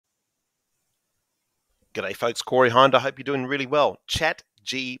G'day folks, Corey Hind. I hope you're doing really well.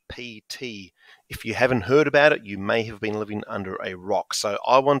 ChatGPT. If you haven't heard about it, you may have been living under a rock. So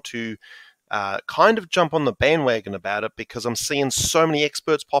I want to kind of jump on the bandwagon about it because I'm seeing so many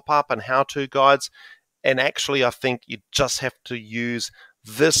experts pop up and how-to guides. And actually, I think you just have to use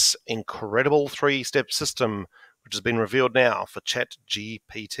this incredible three-step system, which has been revealed now for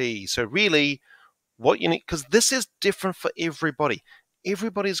ChatGPT. So really, what you need, because this is different for everybody.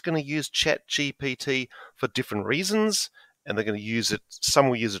 Everybody's going to use ChatGPT for different reasons, and they're going to use it. Some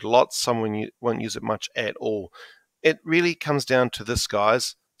will use it a lot, some won't use it much at all. It really comes down to this,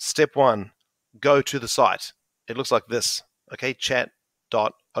 guys. Step one, go to the site. It looks like this, okay,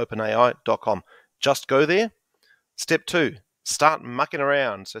 chat.openai.com. Just go there. Step two, start mucking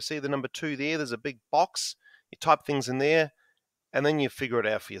around. So see the number 2 there, there's a big box. You type things in there, and then you figure it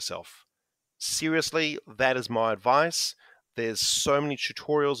out for yourself. Seriously, that is my advice. There's so many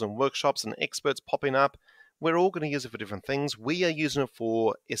tutorials and workshops and experts popping up. We're all going to use it for different things. We are using it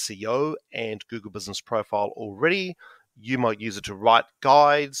for SEO and Google Business Profile already. You might use it to write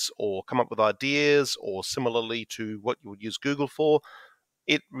guides or come up with ideas, or similarly to what you would use Google for.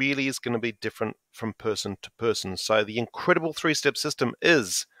 It really is going to be different from person to person. So the incredible three-step system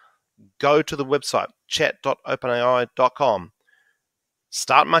is: go to the website, chat.openai.com.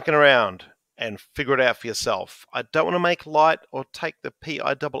 Start mucking around and figure it out for yourself. I don't want to make light or take the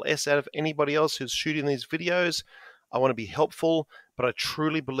PISS out of anybody else who's shooting these videos. I want to be helpful, but I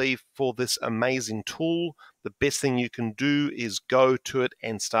truly believe for this amazing tool, the best thing you can do is go to it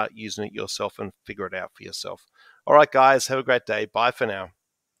and start using it yourself and figure it out for yourself. All right, guys, have a great day. Bye for now.